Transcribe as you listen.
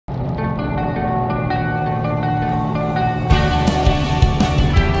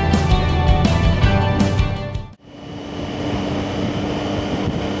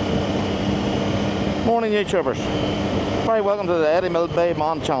morning, YouTubers. Very welcome to the Eddie Mill Bay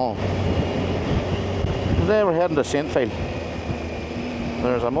Man channel. Today we're heading to Saintfield.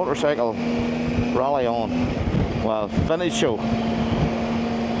 There's a motorcycle rally on. Well, vintage show.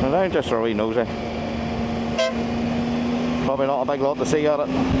 So down just for a wee nosy. Probably not a big lot to see at it.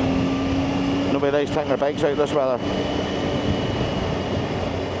 Nobody likes taking their bikes out this weather.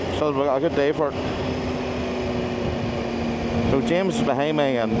 Still, we've got a good day for it. So James is behind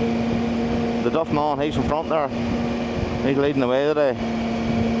me and the Duff man, he's in front there. He's leading the way today.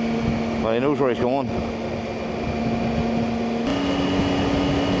 Well, he knows where he's going.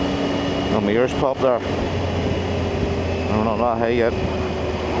 And my ears popped there. I'm not that high yet.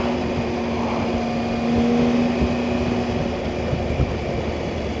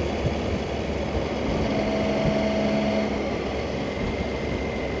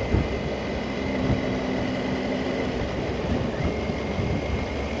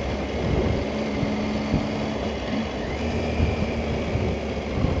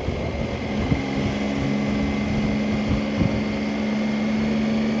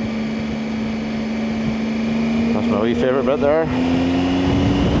 My wee favourite bit there.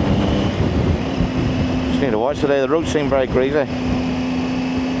 Just need to watch today. The roads seem very greasy.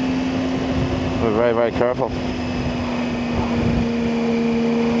 We're very, very careful.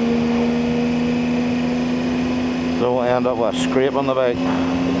 Don't end up with a scrape on the bike.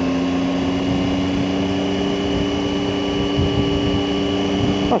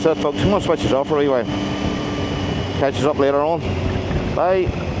 That's it, folks. I'm going to switch this off for a wee while. Catch us up later on. Bye.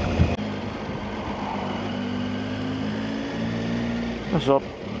 This is up,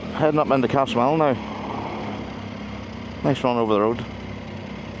 heading up into Castlemell now. Nice run over the road.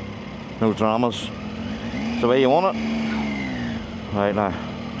 No dramas. It's the way you want it. Right now.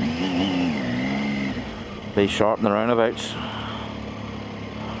 Be sharp in the roundabouts.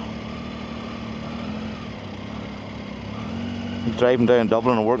 You're driving down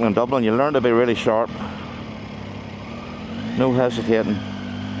Dublin and working in Dublin, you learn to be really sharp. No hesitating.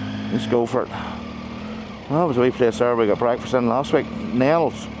 Just go for it. Well, that was a wee place there we got breakfast in last week.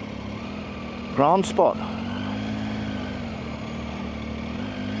 Nell's. Grand spot.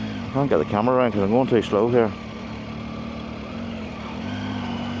 I can't get the camera around because I'm going too slow here.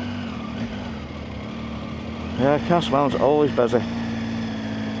 Yeah, Castlemell's always busy.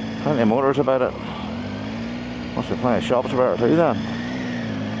 Plenty of motors about it. Must be plenty of shops about it too then.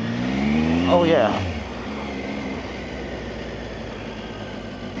 Oh yeah.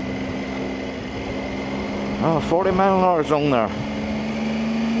 Oh, 40-mile-an-hour zone there.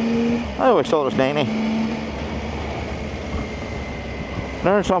 I always thought it was 90.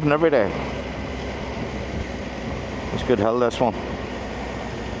 Learn something every day. It's a good hill, this one.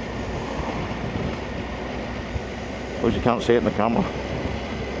 Suppose you can't see it in the camera.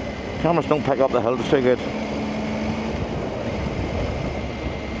 Cameras don't pick up the hill, it's too good.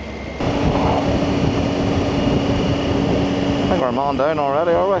 I think we're a man down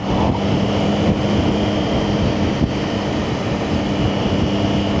already, are we?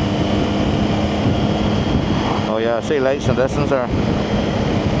 Oh yeah, I see lights in the distance there.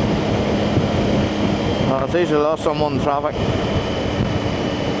 It's easily lost someone in traffic.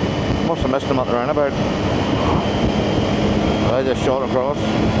 Must have missed them at the roundabout. I just shot across.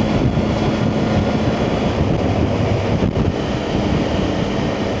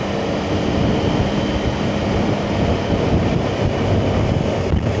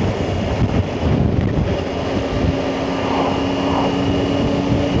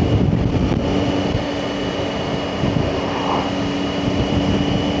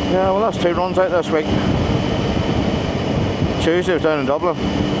 Yeah, well that's 2 runs out this week. Tuesday was down in Dublin.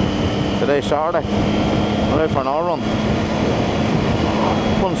 Today's Saturday. We're out for an hour run.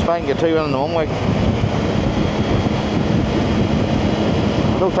 One spank, get 2 in the 1 week.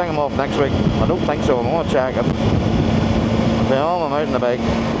 I don't think I'm off next week. I don't think so. I'm going to check it. If I am, I'm out in the bike.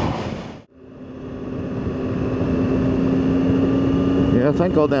 Yeah,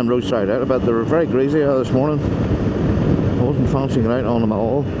 thank God them roads dried out a bit. They were very greasy out this morning. I wasn't fancying out on them at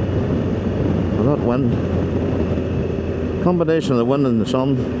all. But that wind, combination of the wind and the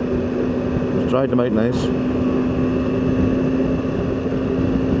sun, has dried them out nice.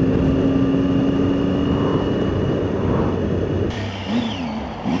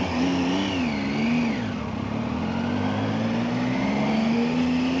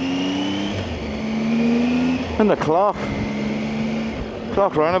 And the clock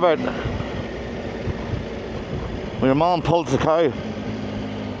roundabout. When your mum pulls the cow.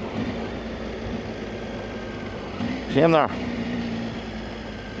 See him there?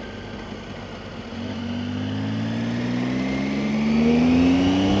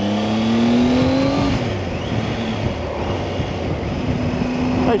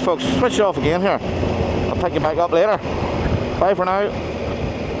 Right folks, switch it off again here. I'll pick you back up later. Bye for now.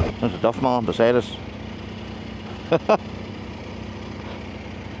 There's a duff man beside us.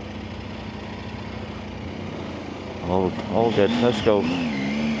 all good. Let's go.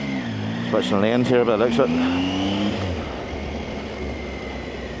 Switching lanes here, but it looks it.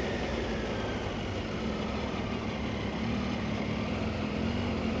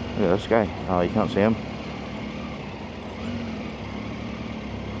 Look at this guy. Oh, you can't see him.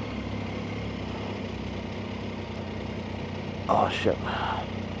 Oh shit.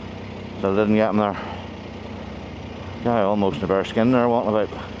 Still didn't get him there. Guy almost in the bare skin there, walking about.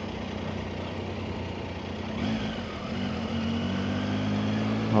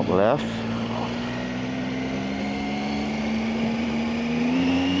 Up left.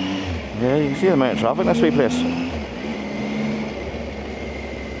 Yeah, you can see the amount of traffic in this wee place.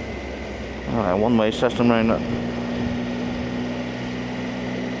 Alright, one-way system round it.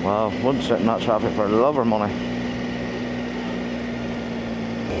 Wow, wouldn't sit in that traffic for love or money.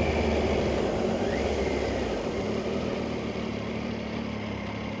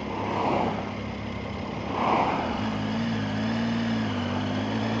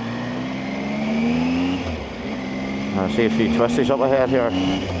 I see a few twisties up ahead here.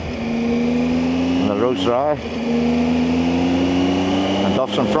 And the road's dry. And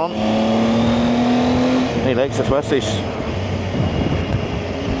Duff's in front. He likes the twisties.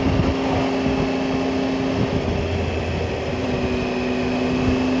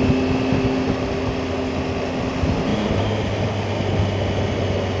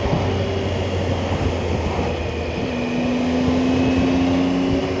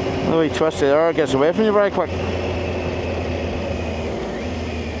 The wee twisty there gets away from you very quick.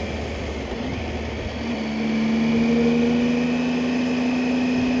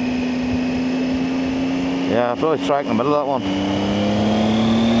 Yeah, probably track in the middle of that one.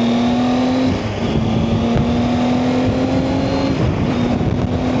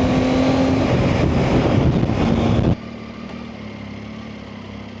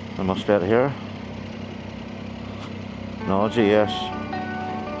 I must be out here. No, GS.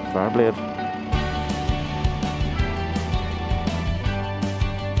 Fireblade.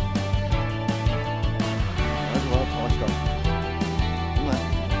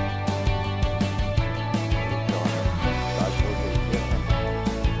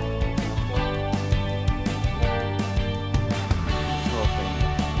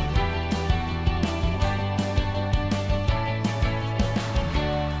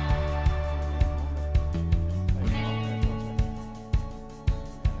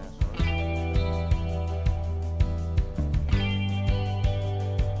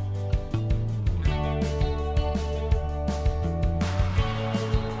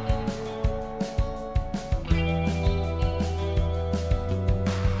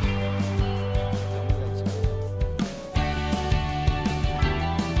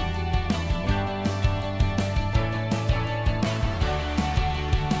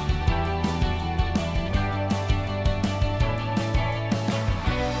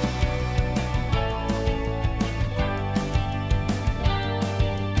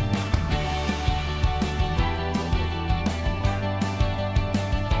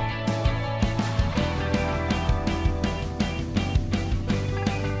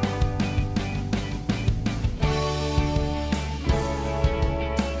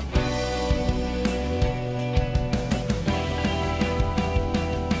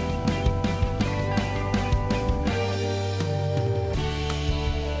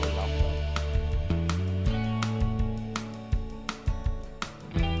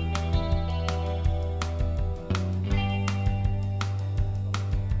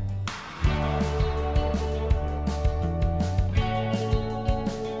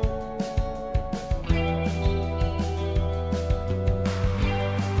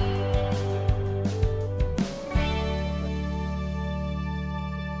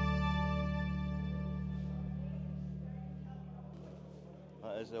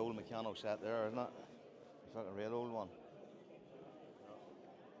 That is the old mechanical set there, isn't it? It's like a real old one.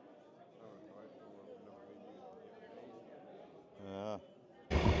 Yeah.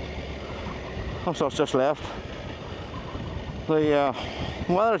 So it's just left. The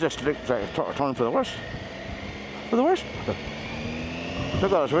weather just turned for the worst. For the worst.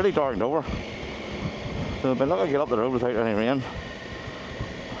 Look at it, it's really darkened over. So we've been lucky to get up the road without any rain.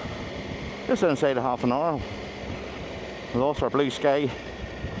 Just inside a half an hour. We lost our blue sky.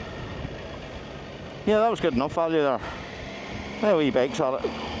 Yeah, that was good enough value there. There wee bikes at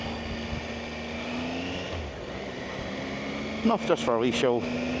it. Enough just for a wee show.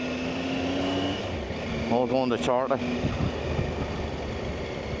 All going to charity.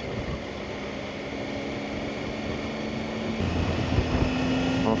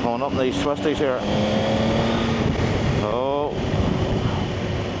 Coming up these twisties here. Oh.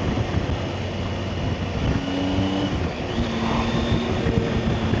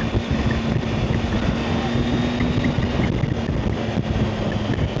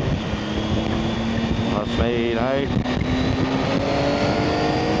 That's me now.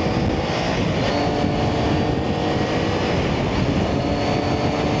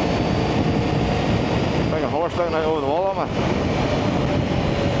 Bring a horse down out over the wall on me.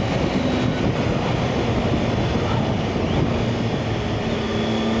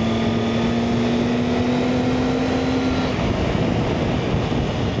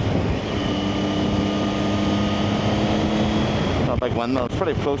 Big windmill, it's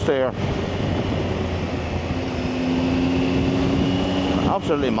pretty close to here.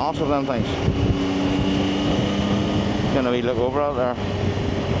 Absolutely massive, them things. Gonna wee look over out there.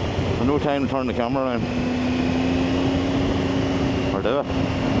 There's no time to turn the camera around. Or do it.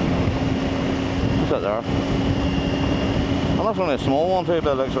 Sit there. And that's only a small one too,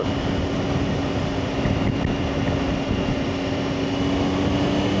 but it looks like.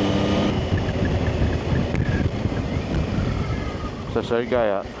 This out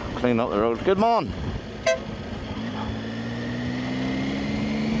guy cleaning up the road. Good morning.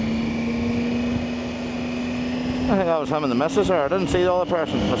 I think that was him and the missus there. I didn't see the other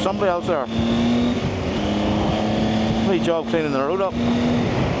person. There's somebody else there. Good job cleaning the road up.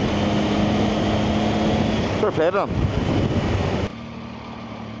 Fair play to them.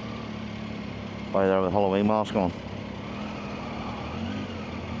 By there with a Halloween mask on.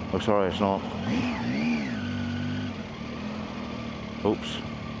 Oh, sorry, it's not. Oops.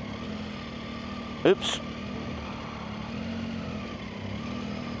 Oops.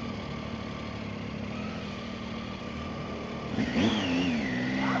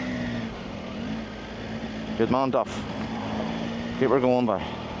 Good man, Duff. Keep her going by.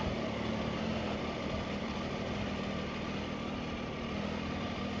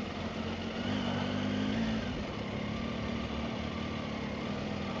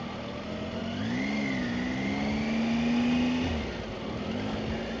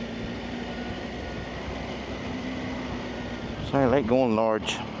 So I like going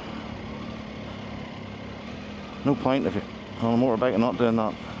large. No point if you're on a motorbike and not doing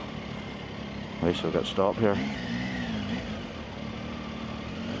that. Right, so we've got to stop here.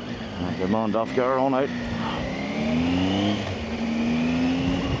 Right, good man, Duff, get her on out.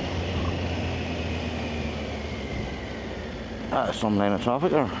 That's some line of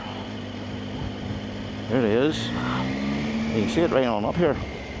traffic there. There it is. You can see it right on up here.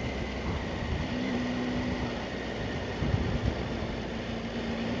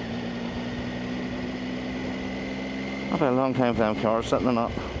 I've had a long time for them cars sitting in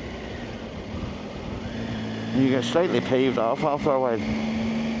that. You get slightly peeved off after a while.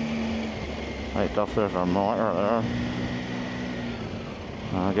 Right, Duff, there's our marker there.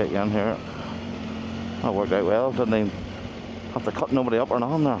 I'll get you in here. That worked out well, didn't even have to cut nobody up or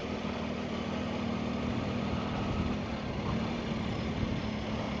nothing there.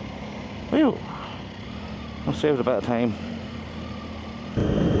 Whew. That saved a bit of time.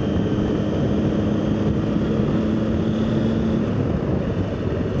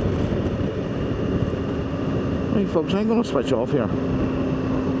 Right folks, I'm going to switch off here.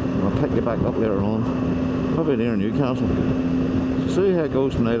 I'll pick you back up later on. Probably near Newcastle. So see how it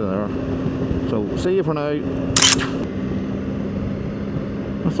goes from now to there. So see you for now.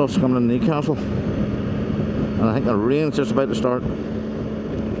 That's us coming in Newcastle. And I think the rain's just about to start.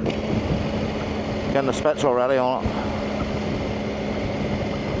 Getting the spits already on it.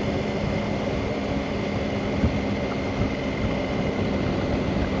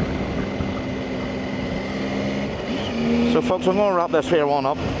 So folks, I'm going to wrap this here one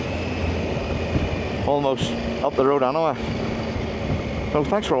up. Almost up the road anyway. So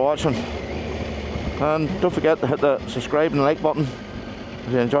thanks for watching. And don't forget to hit the subscribe and like button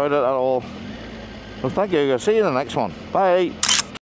if you enjoyed it at all. So thank you, I'll see you in the next one. Bye.